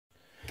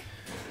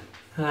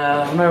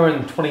Now we're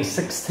in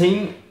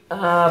 2016,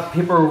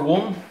 paper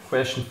 1,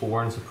 question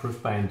 4, and it's a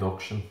proof by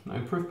induction.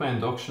 Now proof by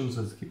inductions,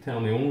 as I keep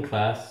telling my own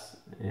class,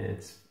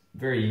 it's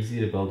very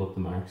easy to build up the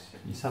marks.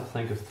 You just have to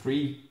think of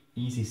 3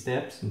 easy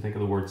steps and think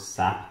of the word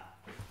SAP.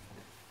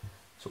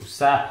 So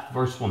SAP,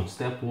 verse 1,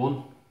 step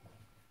 1,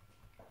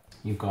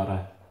 you've got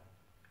to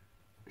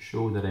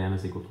show that n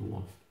is equal to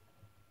 1.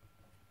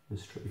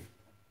 It's true.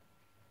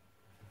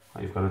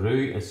 What you've got to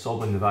do is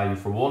sub in the value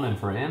for 1 and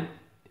for n,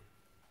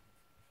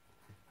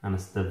 and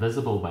it's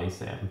divisible by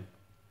 7.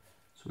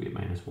 So 8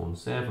 minus 1,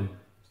 7.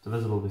 It's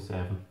divisible by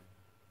 7,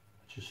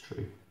 which is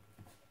true.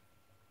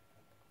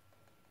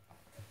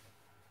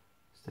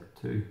 Step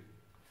 2,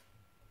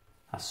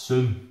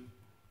 assume,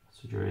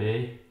 that's what your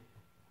A,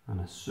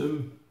 and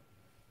assume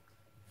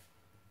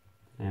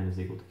that n is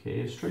equal to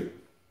k is true.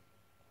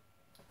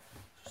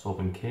 So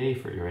sub in k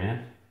for your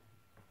n,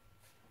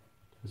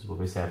 divisible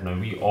by 7. Now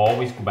we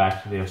always go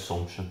back to the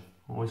assumption.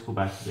 Always go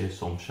back to the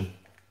assumption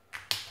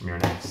from your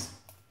next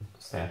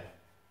step.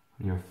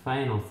 And your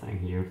final thing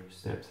here,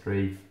 step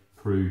 3,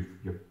 prove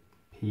your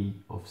P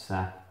of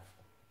SAP.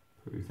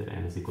 Prove that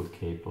n is equal to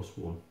k plus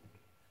 1.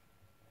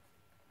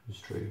 It's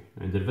true.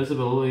 Now the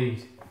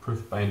divisibility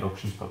proof by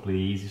induction is probably the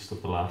easiest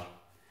of the lot.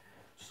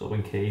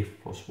 Subbing k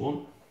plus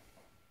 1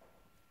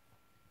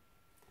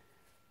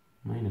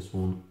 minus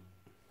 1.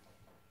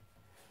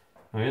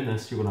 Now in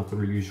this you're going to have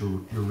to reuse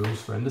your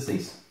rules for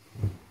indices.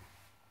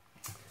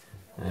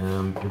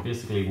 You're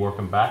basically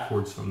working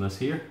backwards from this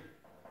here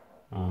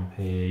on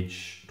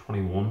page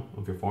 21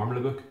 of your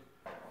formula book.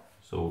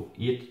 So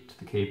 8 to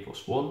the k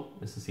plus 1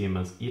 is the same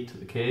as 8 to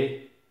the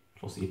k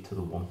plus 8 to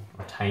the 1,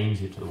 or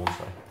times 8 to the 1,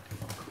 sorry.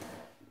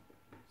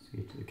 So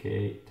 8 to the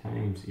k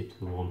times 8 to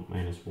the 1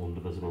 minus 1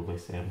 divisible by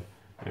 7.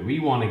 Now we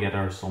want to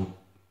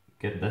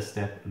get this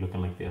step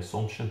looking like the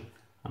assumption.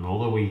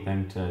 Another wee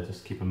thing to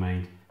just keep in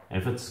mind,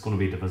 if it's going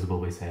to be divisible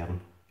by 7,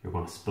 you're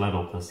going to split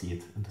up this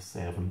 8 into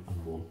 7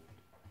 and 1.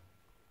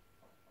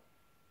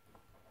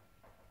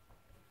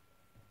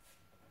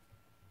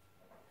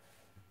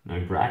 Now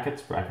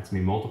brackets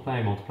mean multiply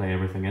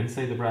everything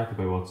inside the bracket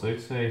by what's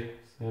outside.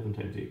 7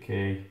 times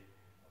 8k.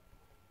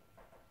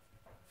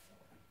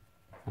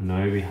 And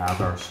now we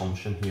have our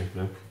assumption here,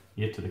 look.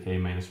 8 to the k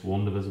minus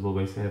 1 divisible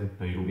by 7.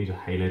 Now you don't need to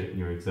highlight it in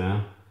your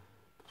exam,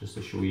 but just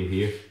to show you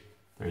here,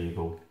 there you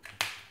go.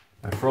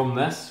 Now from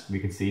this, we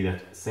can see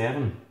that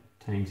 7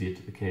 times 8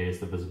 to the k is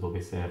divisible by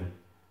 7.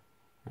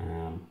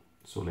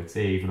 So let's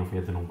say even if we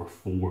had the number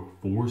 4,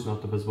 4 is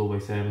not divisible by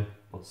 7,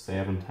 but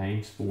 7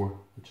 times 4,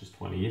 which is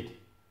 28,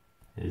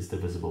 is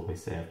divisible by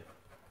 7.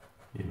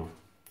 You know,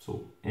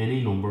 so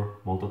any number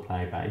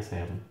multiplied by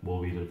 7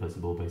 will be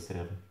divisible by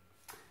 7. And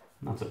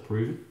that's it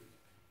proven.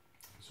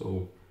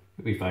 So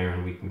maybe fire in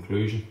a wee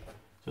conclusion,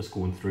 just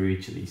going through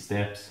each of these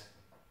steps.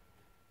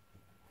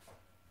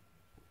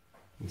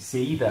 We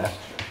see that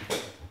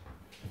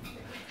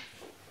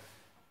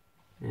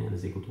n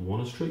is equal to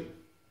 1 is true.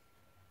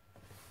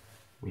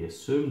 We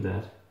assume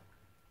that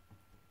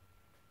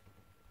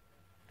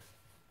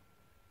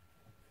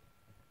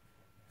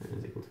n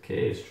is equal to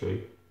k is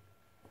true.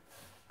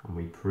 And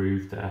we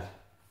prove that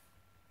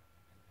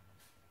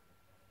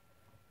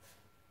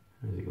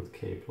n is equal to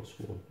k plus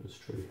 1 is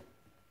true.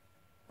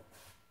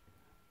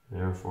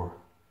 Therefore,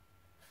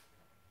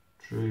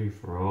 true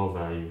for all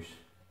values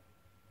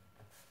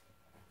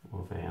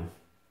of n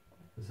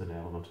is an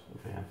element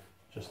of n.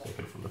 Just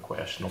taken from the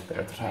question up there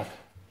at the top.